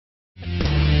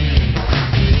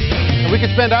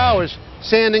could spend hours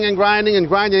sanding and grinding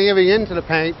everything into the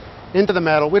paint, into the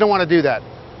metal. We don't want to do that.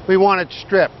 We want it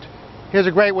stripped. Here's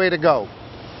a great way to go.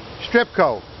 Strip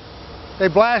coat. They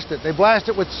blast it. They blast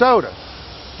it with soda.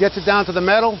 Gets it down to the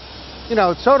metal. You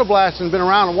know, soda blasting has been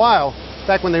around a while. In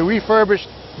fact, when they refurbished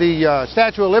the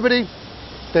Statue of Liberty,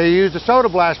 they used the soda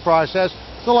blast process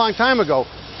a long time ago.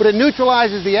 But it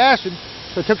neutralizes the acid,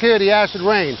 so it took care of the acid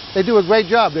rain. They do a great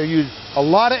job. They use a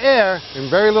lot of air and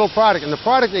very little product. And the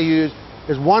product they use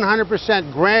is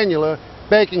 100% granular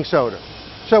baking soda.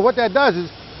 So what that does is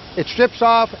it strips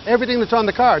off everything that's on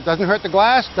the car. It doesn't hurt the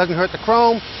glass, doesn't hurt the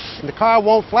chrome, and the car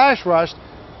won't flash rust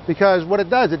because what it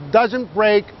doesn't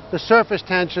break the surface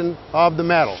tension of the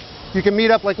metal. You can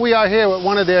meet up like we are here with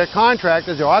one of their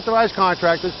contractors, their authorized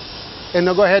contractors, and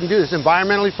they'll go ahead and do this. It's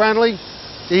environmentally friendly,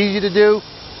 it's easy to do,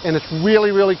 and it's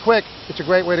really, really quick. It's a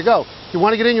great way to go. If you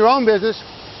want to get in your own business,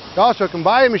 you also can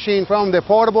buy a machine from them. They're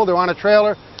portable, they're on a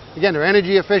trailer. Again, they're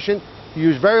energy efficient. You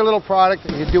use very little product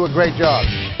and you do a great job.